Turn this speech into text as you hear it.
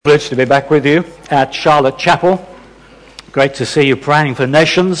Privileged to be back with you at Charlotte Chapel. Great to see you praying for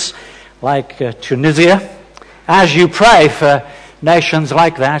nations like Tunisia. As you pray for nations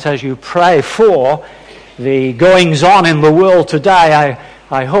like that, as you pray for the goings-on in the world today,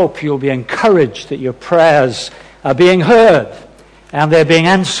 I hope you'll be encouraged that your prayers are being heard and they're being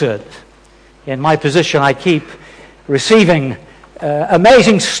answered. In my position, I keep receiving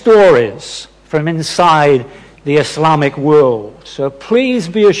amazing stories from inside the Islamic world. So please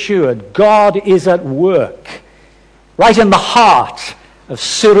be assured, God is at work right in the heart of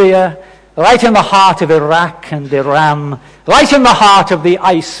Syria, right in the heart of Iraq and Iran, right in the heart of the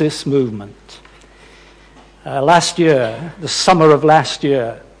ISIS movement. Last year, the summer of last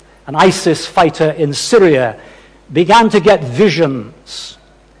year, an ISIS fighter in Syria began to get visions.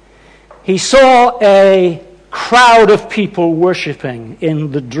 He saw a crowd of people worshipping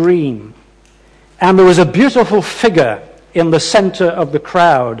in the dream. And there was a beautiful figure in the center of the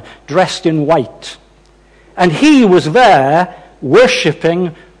crowd, dressed in white. And he was there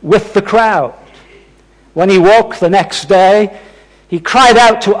worshipping with the crowd. When he woke the next day, he cried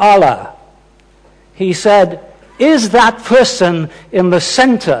out to Allah. He said, "Is that person in the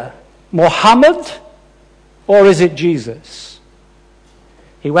center Muhammad, or is it Jesus?"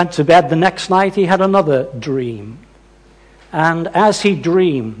 He went to bed the next night, he had another dream. And as he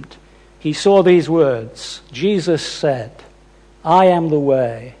dreamed, he saw these words. Jesus said, "I am the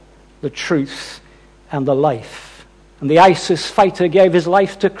way, the truth, and the life." And the ISIS fighter gave his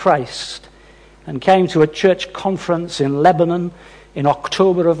life to Christ and came to a church conference in Lebanon in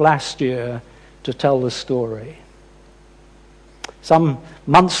October of last year to tell the story. Some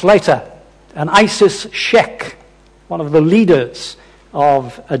months later, an ISIS sheikh, one of the leaders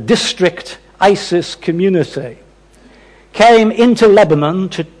of a district ISIS community, came into Lebanon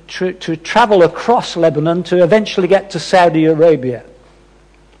to travel across Lebanon to eventually get to Saudi Arabia.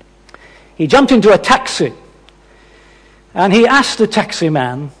 He jumped into a taxi and he asked the taxi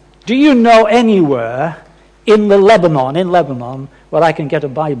man, "Do you know anywhere in Lebanon, where I can get a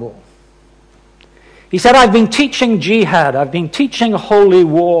Bible?" He said, "I've been teaching jihad, I've been teaching holy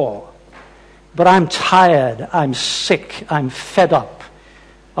war, but I'm tired, I'm sick, I'm fed up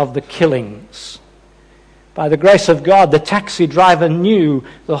of the killings." By the grace of God, the taxi driver knew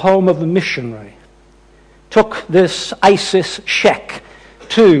the home of the missionary, took this ISIS sheikh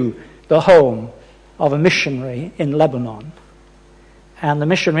to the home of a missionary in Lebanon. And the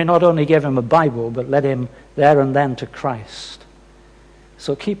missionary not only gave him a Bible, but led him there and then to Christ.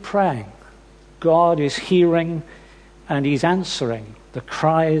 So keep praying. God is hearing and he's answering the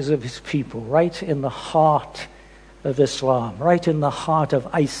cries of his people right in the heart of Islam, right in the heart of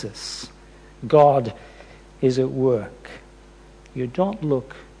ISIS. God is at work. You don't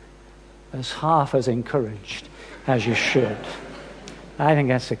look half as encouraged as you should. I think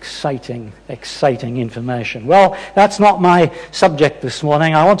that's exciting information. Well, that's not my subject this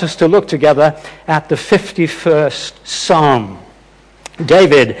morning. I want us to look together at the 51st Psalm.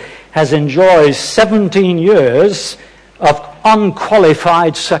 David has enjoyed 17 years of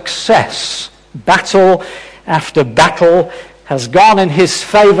unqualified success. Battle after battle has gone in his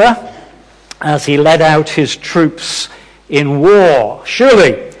favor as he led out his troops in war.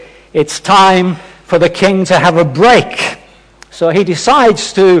 Surely it's time for the king to have a break. So he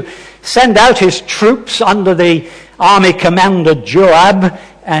decides to send out his troops under the army commander Joab,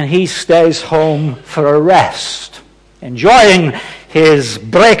 and he stays home for a rest. Enjoying his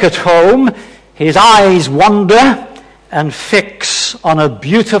break at home, his eyes wander and fix on a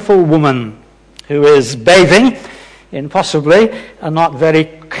beautiful woman who is bathing in possibly a not very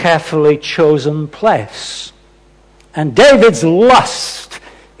carefully chosen place. And David's lust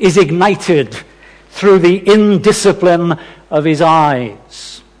is ignited through the indiscipline of his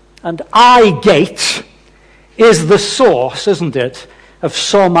eyes. And eye gate is the source, isn't it, of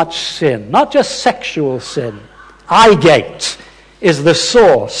so much sin. Not just sexual sin. Eye gate is the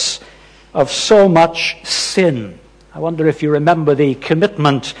source of so much sin. I wonder if you remember the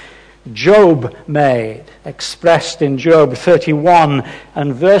commitment Job made, expressed in Job 31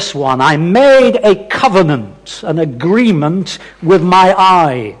 and verse 1. "I made a covenant, an agreement with my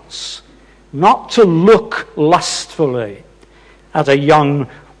eyes, not to look lustfully at a young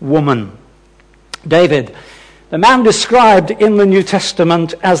woman." David, the man described in the New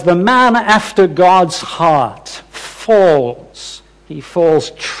Testament as the man after God's heart, falls. He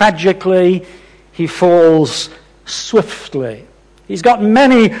falls tragically, he falls swiftly. He's got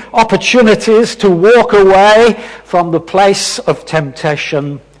many opportunities to walk away from the place of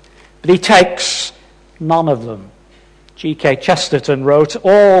temptation, but he takes none of them. G.K. Chesterton wrote,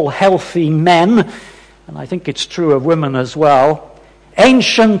 "All healthy men," and I think it's true of women as well,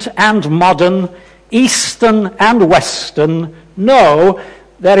 ancient and modern, Eastern and Western, know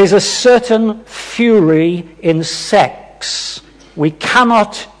there is a certain fury in sex we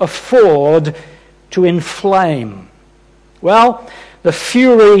cannot afford to inflame. Well, the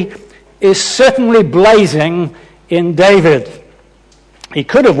fury is certainly blazing in David. He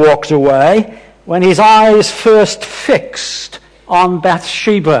could have walked away when his eyes first fixed on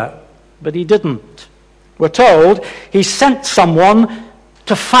Bathsheba, but he didn't. We're told he sent someone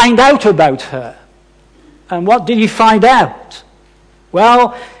to find out about her. And what did he find out?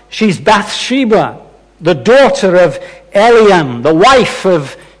 Well, she's Bathsheba, the daughter of Eliam, the wife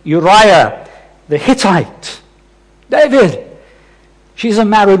of Uriah the Hittite. David, she's a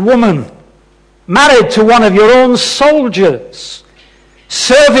married woman, married to one of your own soldiers,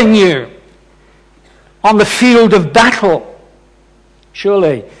 serving you on the field of battle.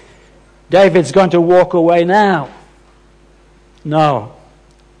 Surely David's going to walk away now. No.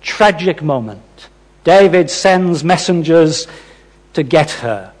 Tragic moment. David sends messengers to get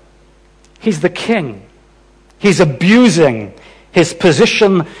her. He's the king. He's abusing his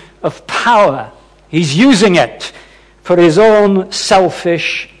position of power. He's using it for his own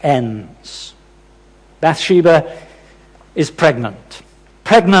selfish ends. Bathsheba is pregnant.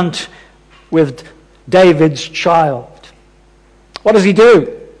 Pregnant with David's child. What does he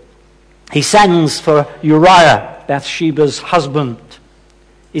do? He sends for Uriah, Bathsheba's husband.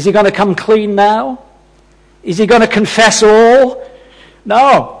 Is he going to come clean now? Is he going to confess all?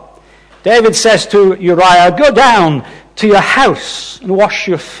 No. David says to Uriah, go down to your house and wash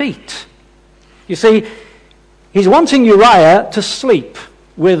your feet. You see, he's wanting Uriah to sleep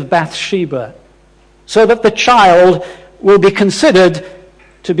with Bathsheba so that the child will be considered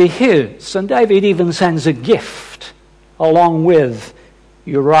to be his. And David even sends a gift along with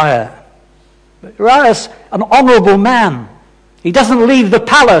Uriah. But Uriah's an honorable man. He doesn't leave the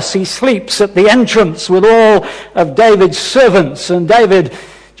palace. He sleeps at the entrance with all of David's servants. And David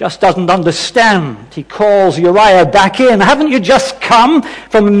just doesn't understand. He calls Uriah back in. Haven't you just come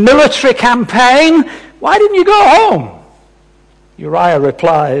from a military campaign? Why didn't you go home? Uriah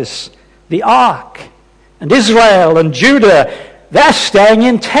replies, the ark and Israel and Judah, they're staying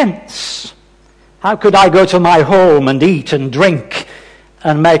in tents. How could I go to my home and eat and drink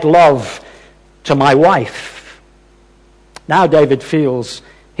and make love to my wife? Now David feels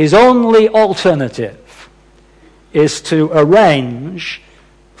his only alternative is to arrange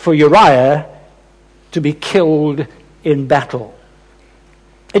for Uriah to be killed in battle.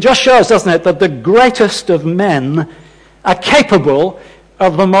 It just shows, doesn't it, that the greatest of men are capable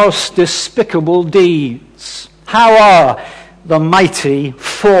of the most despicable deeds. How are the mighty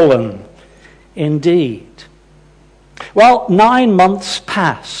fallen indeed? Well, 9 months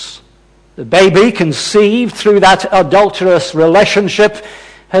pass. The baby conceived through that adulterous relationship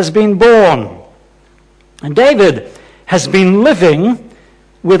has been born. And David has been living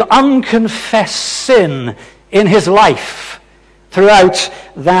with unconfessed sin in his life throughout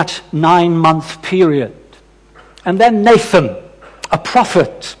that 9-month period. And then Nathan, a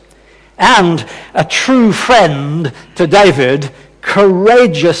prophet and a true friend to David,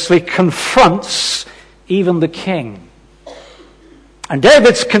 courageously confronts even the king. And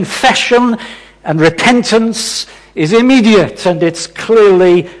David's confession and repentance is immediate, and it's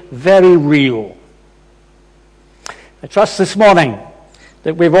clearly very real. I trust this morning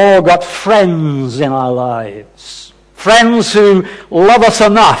that we've all got friends in our lives, friends who love us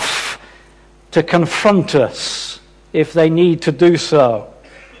enough to confront us if they need to do so.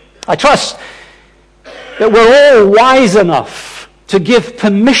 I trust that we're all wise enough to give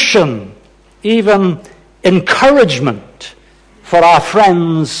permission, even encouragement, for our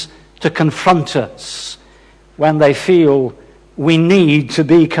friends to confront us when they feel we need to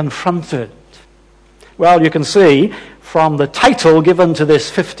be confronted. Well, you can see from the title given to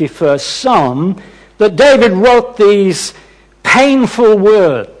this 51st Psalm that David wrote these painful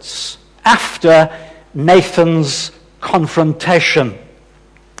words after Nathan's confrontation.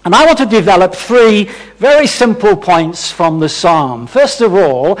 And I want to develop 3 very simple points from the Psalm. First of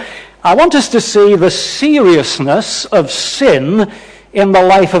all, I want us to see the seriousness of sin in the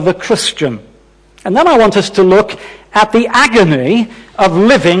life of a Christian. And then I want us to look at the agony of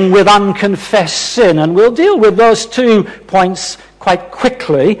living with unconfessed sin. And we'll deal with those 2 points quite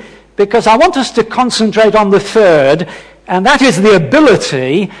quickly because I want us to concentrate on the third, and that is the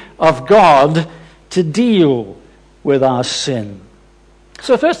ability of God to deal with our sin.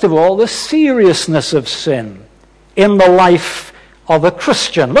 So first of all, the seriousness of sin in the life of a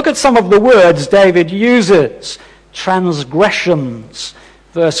Christian. Look at some of the words David uses. Transgressions,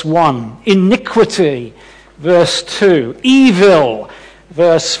 verse 1. Iniquity, verse 2. Evil,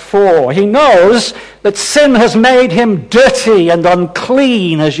 verse 4. He knows that sin has made him dirty and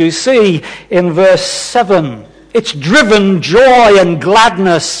unclean, as you see in verse 7. It's driven joy and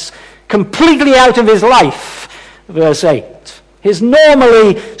gladness completely out of his life, verse 8. His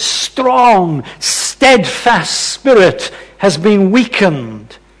normally strong, steadfast spirit has been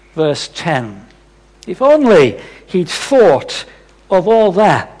weakened, verse 10. If only he'd thought of all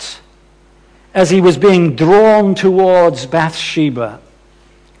that as he was being drawn towards Bathsheba.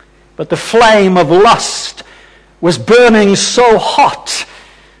 But the flame of lust was burning so hot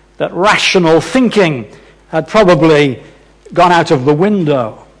that rational thinking had probably gone out of the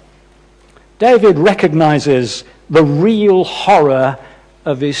window. David recognizes the real horror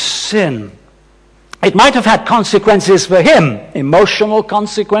of his sin. It might have had consequences for him, emotional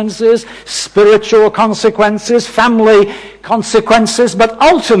consequences, spiritual consequences, family consequences, but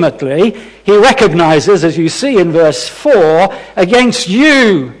ultimately he recognizes, as you see in verse 4, against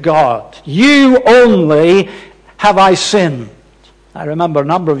you, God, you only have I sinned. I remember a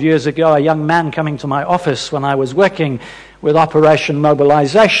number of years ago a young man coming to my office when I was working with Operation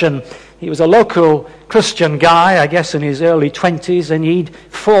Mobilization. He was a local Christian guy, I guess in his early 20s, and he'd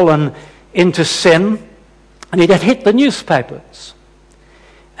fallen into sin, and he had hit the newspapers.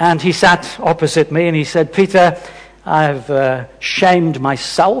 And he sat opposite me and he said, "Peter, I've shamed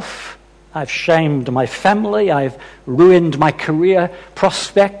myself, I've shamed my family, I've ruined my career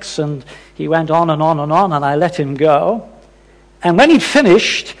prospects," and he went on and on and on, and I let him go. And when he'd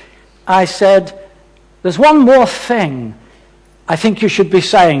finished, I said, "There's one more thing I think you should be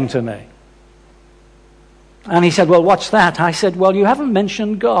saying to me." And he said, "Well, what's that?" I said, "Well, you haven't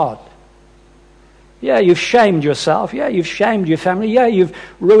mentioned God. Yeah, you've shamed yourself. Yeah, you've shamed your family. Yeah, you've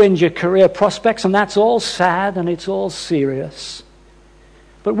ruined your career prospects, and that's all sad and it's all serious.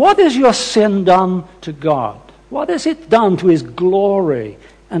 But what has your sin done to God? What has it done to his glory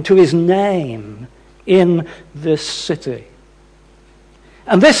and to his name in this city?"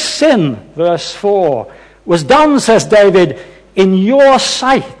 And this sin, verse 4, was done, says David, in your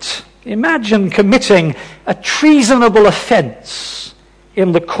sight. Imagine committing a treasonable offense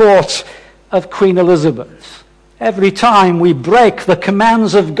in the court of Queen Elizabeth. Every time we break the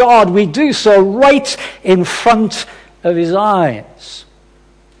commands of God, we do so right in front of his eyes.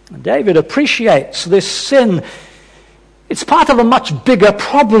 And David appreciates this sin. It's part of a much bigger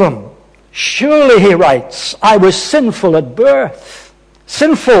problem. "Surely," he writes, "I was sinful at birth,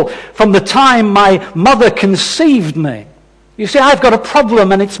 sinful from the time my mother conceived me." You see, I've got a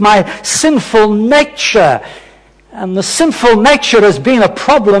problem, and it's my sinful nature. And the sinful nature has been a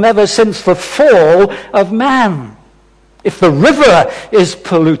problem ever since the fall of man. If the river is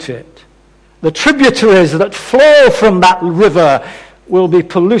polluted, the tributaries that flow from that river will be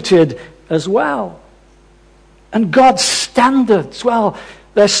polluted as well. And God's standards, well,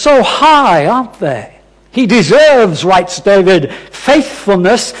 they're so high, aren't they? He deserves, writes David,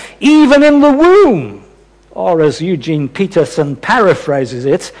 faithfulness even in the womb. Or as Eugene Peterson paraphrases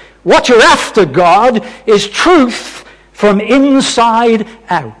it, what you're after, God, is truth from inside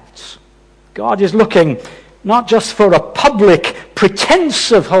out. God is looking not just for a public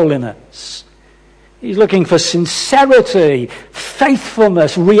pretense of holiness. He's looking for sincerity,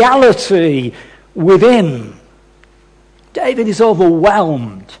 faithfulness, reality within. David is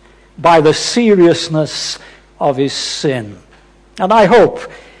overwhelmed by the seriousness of his sin. And I hope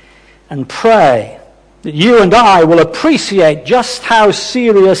and pray that you and I will appreciate just how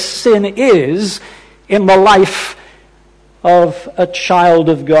serious sin is in the life of a child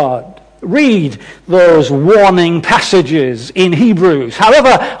of God. Read those warning passages in Hebrews,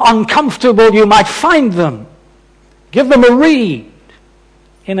 however uncomfortable you might find them. Give them a read.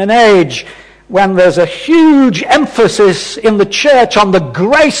 In an age when there's a huge emphasis in the church on the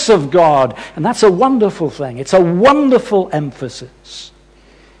grace of God, and that's a wonderful thing. It's a wonderful emphasis.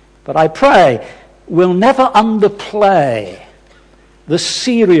 But I pray we'll never underplay the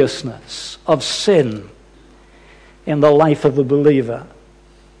seriousness of sin in the life of the believer.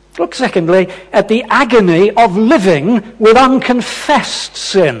 Look, secondly, at the agony of living with unconfessed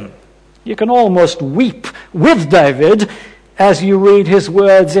sin. You can almost weep with David as you read his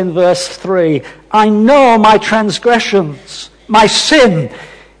words in verse 3. "I know my transgressions. My sin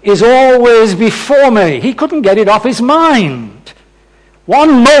is always before me." He couldn't get it off his mind.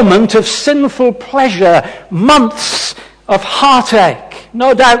 One moment of sinful pleasure, months of heartache,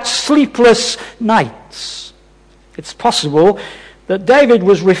 no doubt sleepless nights. It's possible that David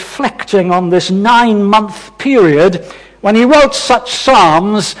was reflecting on this 9-month period when he wrote such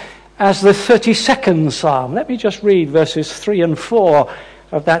psalms as the 32nd Psalm. Let me just read verses 3 and 4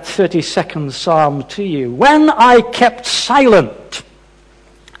 of that 32nd Psalm to you. "When I kept silent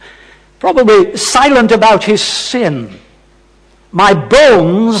probably silent about his sin. My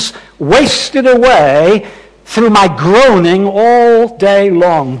bones wasted away through my groaning all day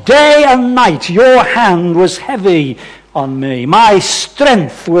long. Day and night your hand was heavy on me. My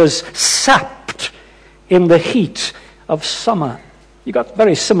strength was sapped in the heat of summer. You got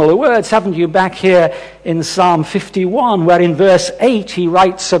very similar words, haven't you, back here in Psalm 51, where in verse 8 he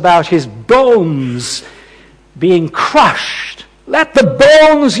writes about his bones being crushed. Let the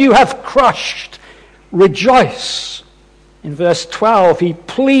bones you have crushed rejoice. In verse 12 he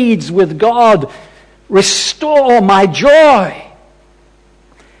pleads with God, restore my joy.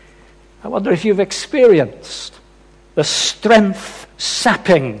 I wonder if you've experienced the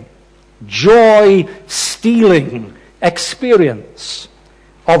strength-sapping, joy-stealing experience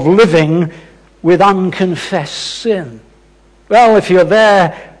of living with unconfessed sin. Well, if you're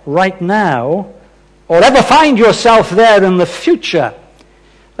there right now, or ever find yourself there in the future,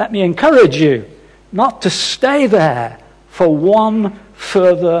 let me encourage you not to stay there for one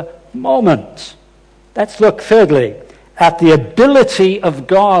further moment. Let's look thirdly at the ability of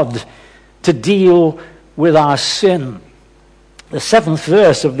God to deal with our sin. The 7th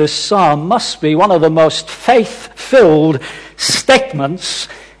verse of this psalm must be one of the most faith-filled statements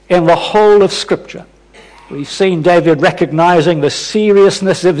in the whole of Scripture. We've seen David recognizing the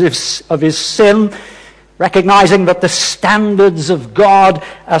seriousness of his sin, recognizing that the standards of God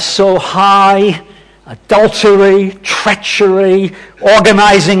are so high, adultery, treachery,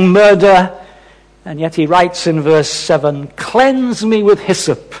 organizing murder, and yet he writes in verse 7, cleanse me with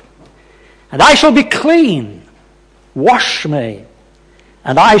hyssop, and I shall be clean. Wash me,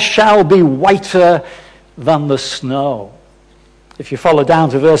 and I shall be whiter than the snow. If you follow down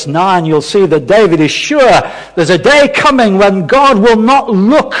to verse 9, you'll see that David is sure there's a day coming when God will not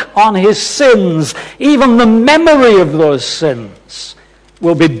look on his sins. Even the memory of those sins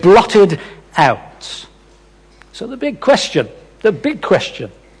will be blotted out. So the big question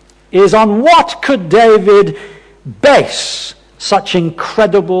is, on what could David base such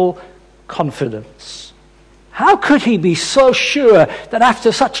incredible confidence? How could he be so sure that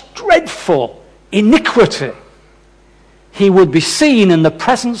after such dreadful iniquity, he would be seen in the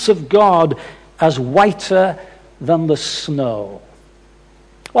presence of God as whiter than the snow?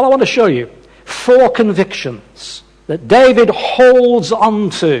 Well, I want to show you 4 convictions that David holds on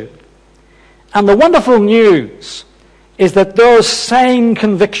to. And the wonderful news is that those same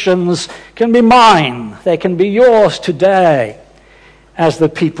convictions can be mine. They can be yours today as the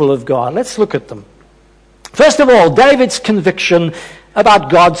people of God. Let's look at them. First of all, David's conviction about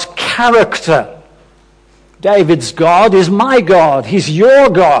God's character. David's God is my God. He's your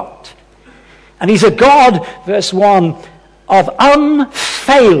God. And he's a God, verse 1, of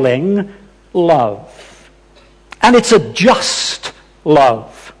unfailing love. And it's a just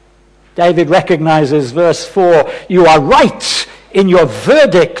love. David recognizes, verse 4, you are right in your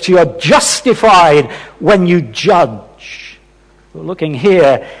verdict. You are justified when you judge. We're looking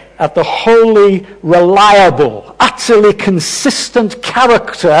here at the wholly reliable, utterly consistent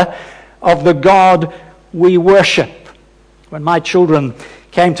character of the God we worship. When my children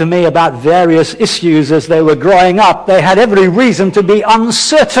came to me about various issues as they were growing up, they had every reason to be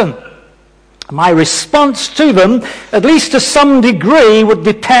uncertain. My response to them, at least to some degree, would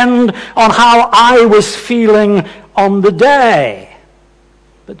depend on how I was feeling on the day.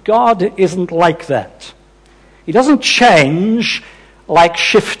 But God isn't like that. He doesn't change like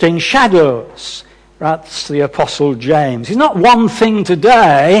shifting shadows. That's the Apostle James. He's not one thing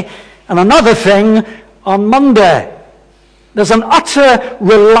today and another thing on Monday. There's an utter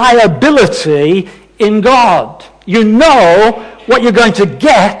reliability in God. You know what you're going to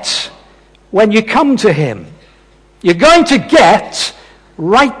get when you come to him. You're going to get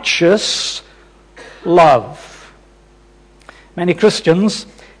righteous love. Many Christians,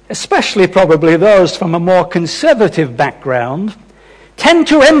 especially probably those from a more conservative background, tend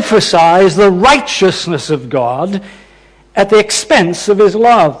to emphasize the righteousness of God at the expense of his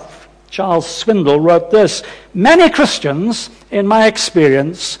love. Charles Swindoll wrote this: many Christians, in my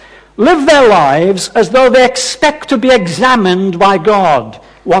experience, live their lives as though they expect to be examined by God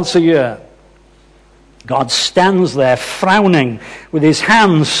once a year. God stands there frowning with his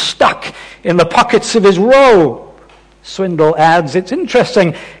hands stuck in the pockets of his robe. Swindoll adds, it's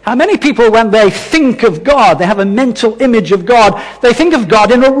interesting how many people, when they think of God, they have a mental image of God, they think of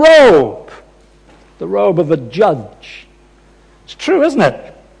God in a robe, the robe of a judge. It's true, isn't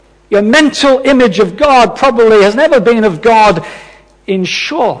it? Your mental image of God probably has never been of God in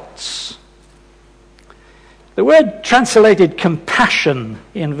shorts. The word translated compassion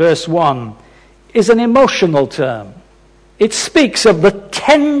in verse 1 is an emotional term. It speaks of the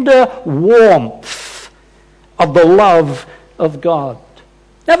tender warmth of the love of God.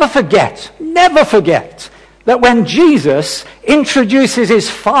 Never forget that when Jesus introduces his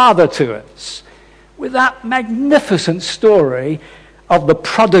Father to us with that magnificent story of the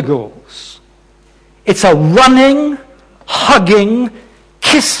prodigals, it's a running, hugging,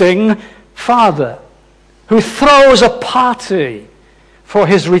 kissing Father who throws a party for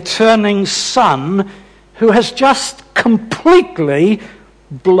his returning son who has just completely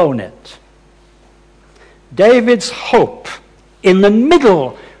blown it. David's hope in the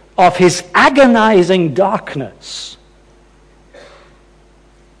middle of his agonizing darkness,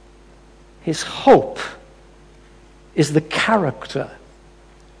 his hope is the character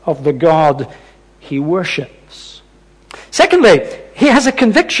of the God he worships. Secondly, he has a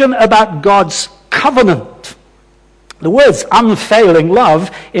conviction about God's covenant. The words unfailing love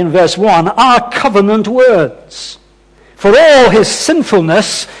in verse 1 are covenant words. For all his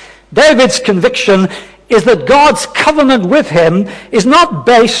sinfulness, David's conviction is that God's covenant with him is not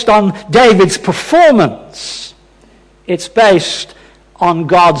based on David's performance. It's based on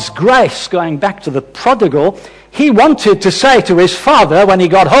God's grace. Going back to the prodigal, he wanted to say to his father when he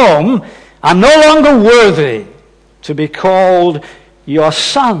got home, I'm no longer worthy to be called your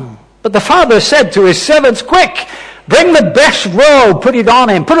son. But the father said to his servants, quick, bring the best robe, put it on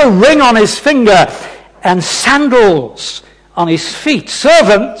him, put a ring on his finger, and sandals on his feet.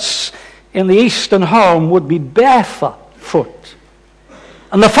 Servants in the eastern home would be barefoot.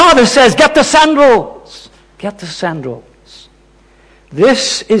 And the father says, get the sandals. Get the sandals.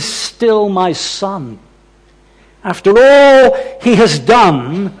 This is still my son. After all he has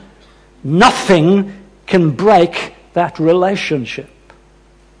done, nothing can break that relationship.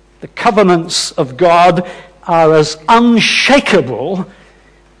 The covenants of God are as unshakable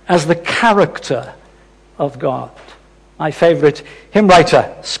as the character of God. My favorite hymn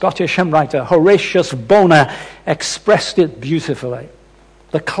writer, Scottish hymn writer, Horatius Bonar, expressed it beautifully.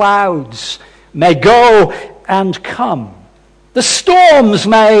 The clouds may go and come. The storms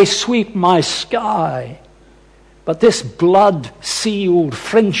may sweep my sky. But this blood-sealed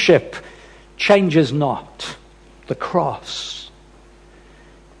friendship changes not. The cross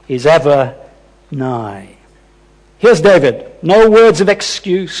is ever nigh. Here's David. No words of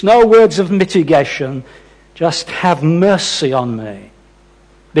excuse, no words of mitigation. Just have mercy on me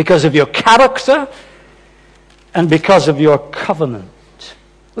because of your character and because of your covenant.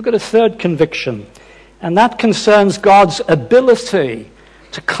 Look at a third conviction, and that concerns God's ability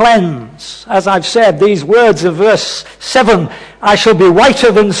to cleanse. As I've said, these words of verse 7, I shall be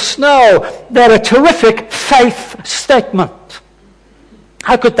whiter than snow, they're a terrific faith statement.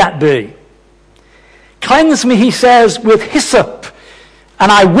 How could that be? Cleanse me, he says, with hyssop,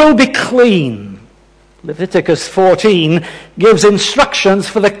 and I will be clean. Leviticus 14 gives instructions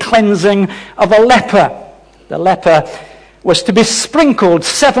for the cleansing of a leper. The leper was to be sprinkled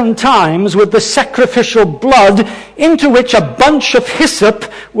 7 times with the sacrificial blood into which a bunch of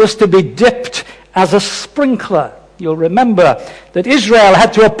hyssop was to be dipped as a sprinkler. You'll remember that Israel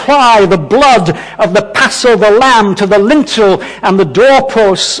had to apply the blood of the Passover lamb to the lintel and the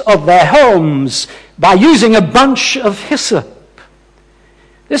doorposts of their homes by using a bunch of hyssop.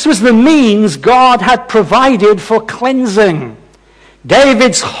 This was the means God had provided for cleansing.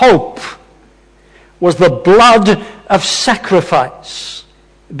 David's hope was the blood of sacrifice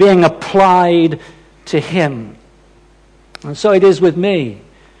being applied to him. And so it is with me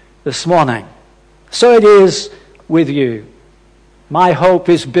this morning. So it is with you. My hope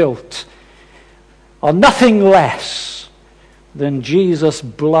is built on nothing less than Jesus'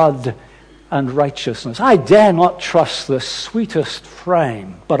 blood and righteousness. I dare not trust the sweetest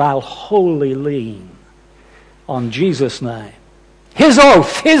frame, but I'll wholly lean on Jesus' name. His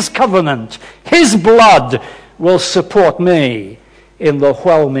oath, his covenant, his blood will support me in the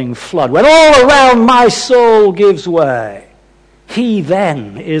whelming flood. When all around my soul gives way, he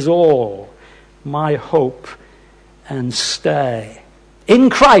then is all my hope and stay. In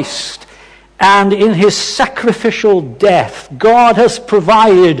Christ and in his sacrificial death, God has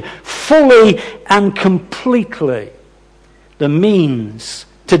provided fully and completely the means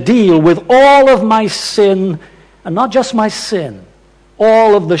to deal with all of my sin, and not just my sin,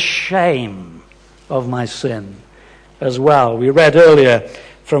 all of the shame of my sin as well. We read earlier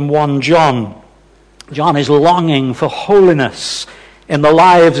from 1 John. John is longing for holiness in the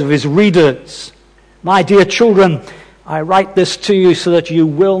lives of his readers. My dear children, I write this to you so that you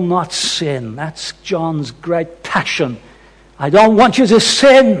will not sin. That's John's great passion. I don't want you to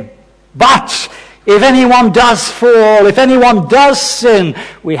sin. But if anyone does fall, if anyone does sin,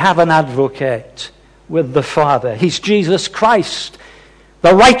 we have an advocate with the Father. He's Jesus Christ,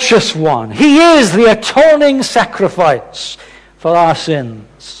 the righteous one. He is the atoning sacrifice for our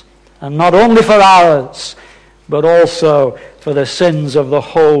sins. And not only for ours, but also for the sins of the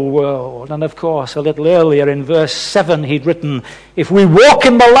whole world. And of course, a little earlier in verse 7, he'd written, if we walk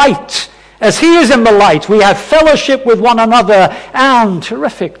in the light, as he is in the light, we have fellowship with one another. And,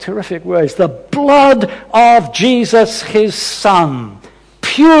 terrific words, the blood of Jesus, his Son,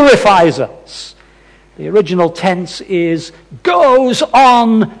 purifies us. The original tense is goes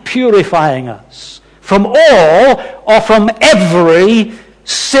on purifying us from all or from every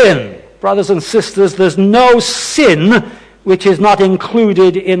sin. Brothers and sisters, there's no sin which is not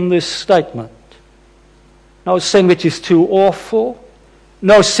included in this statement. No sin which is too awful.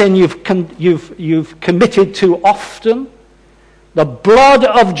 No sin you've committed too often. The blood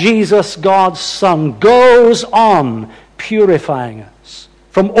of Jesus, God's Son, goes on purifying us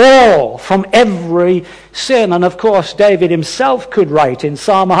from all, from every sin. And of course, David himself could write in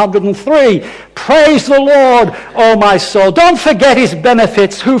Psalm 103, praise the Lord, O my soul. Don't forget his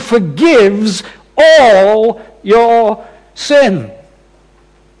benefits, who forgives all your sin.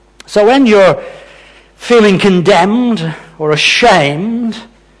 So when you're feeling condemned or ashamed,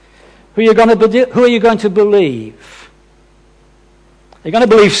 who are you going to believe? Are you going to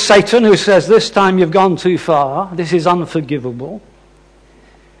believe Satan, who says, this time you've gone too far, this is unforgivable?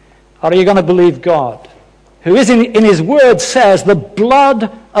 Or are you going to believe God, who is in his word says, the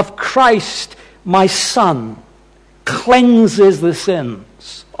blood of Christ, my Son, cleanses the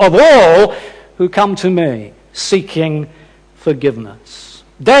sins of all who come to me seeking forgiveness.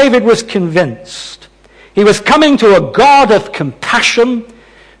 David was convinced he was coming to a God of compassion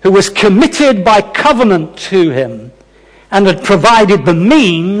who was committed by covenant to him and had provided the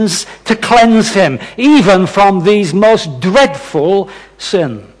means to cleanse him, even from these most dreadful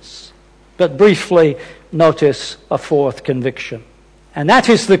sins. But briefly, notice a fourth conviction. And that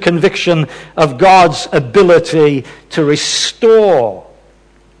is the conviction of God's ability to restore.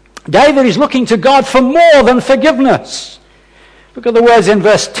 David is looking to God for more than forgiveness. Look at the words in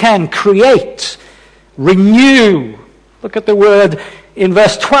verse 10, create, renew. Look at the word in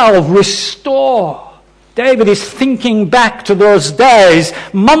verse 12, restore. David is thinking back to those days,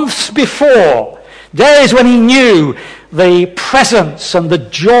 months before, days when he knew the presence and the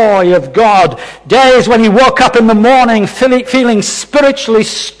joy of God, days when he woke up in the morning feeling spiritually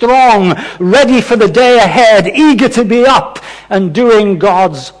strong, ready for the day ahead, eager to be up and doing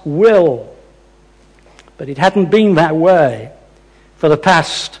God's will. But it hadn't been that way for the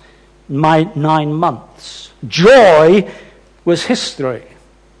past 9 months. Joy was history.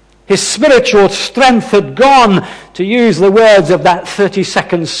 His spiritual strength had gone, to use the words of that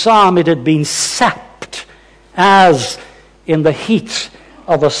 32nd Psalm, it had been sapped as in the heat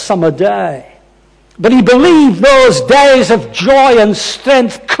of a summer day. But he believed those days of joy and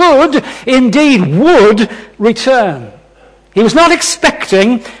strength could, indeed would, return. He was not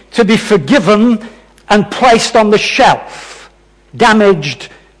expecting to be forgiven and placed on the shelf, damaged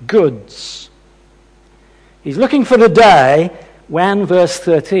goods. He's looking for the day when, verse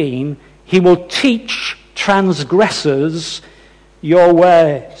 13, he will teach transgressors your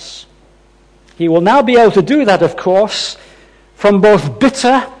ways. He will now be able to do that, of course, from both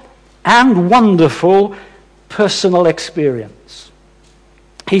bitter and wonderful personal experience.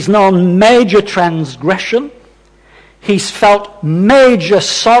 He's known major transgression. He's felt major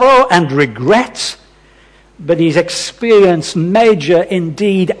sorrow and regret. But he's experienced major,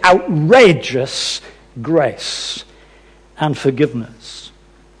 indeed outrageous grace and forgiveness.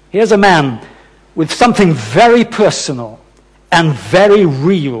 Here's a man with something very personal and very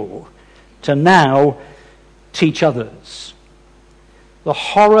real to now teach others. The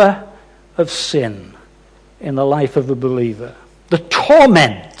horror of sin in the life of a believer. The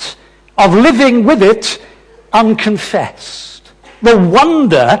torment of living with it unconfessed. The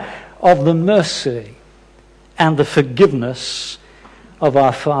wonder of the mercy and the forgiveness of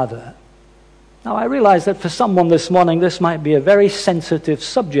our Father. Now, I realize that for someone this morning, this might be a very sensitive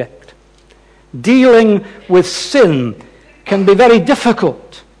subject. Dealing with sin can be very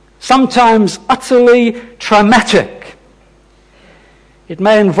difficult, sometimes utterly traumatic. It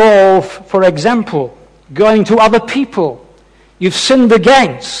may involve, for example, going to other people you've sinned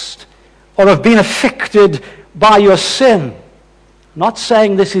against or have been affected by your sin. I'm not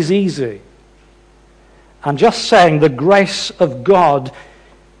saying this is easy. I'm just saying the grace of God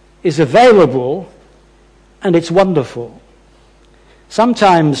is available and it's wonderful.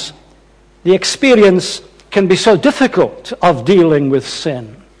 Sometimes the experience can be so difficult of dealing with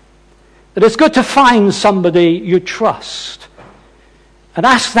sin that it's good to find somebody you trust And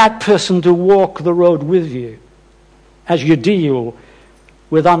ask that person to walk the road with you as you deal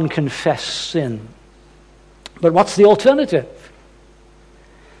with unconfessed sin. But what's the alternative?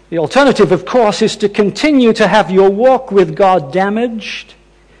 The alternative, of course, is to continue to have your walk with God damaged,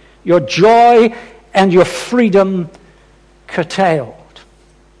 your joy and your freedom curtailed.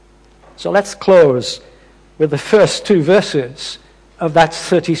 So let's close with the first two verses of that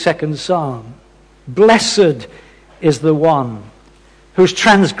 32nd Psalm. Blessed is the one whose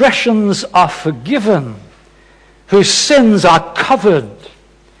transgressions are forgiven, whose sins are covered.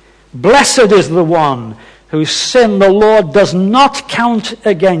 Blessed is the one whose sin the Lord does not count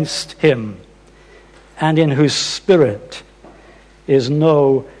against him, and in whose spirit is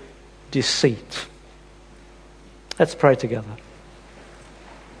no deceit. Let's pray together.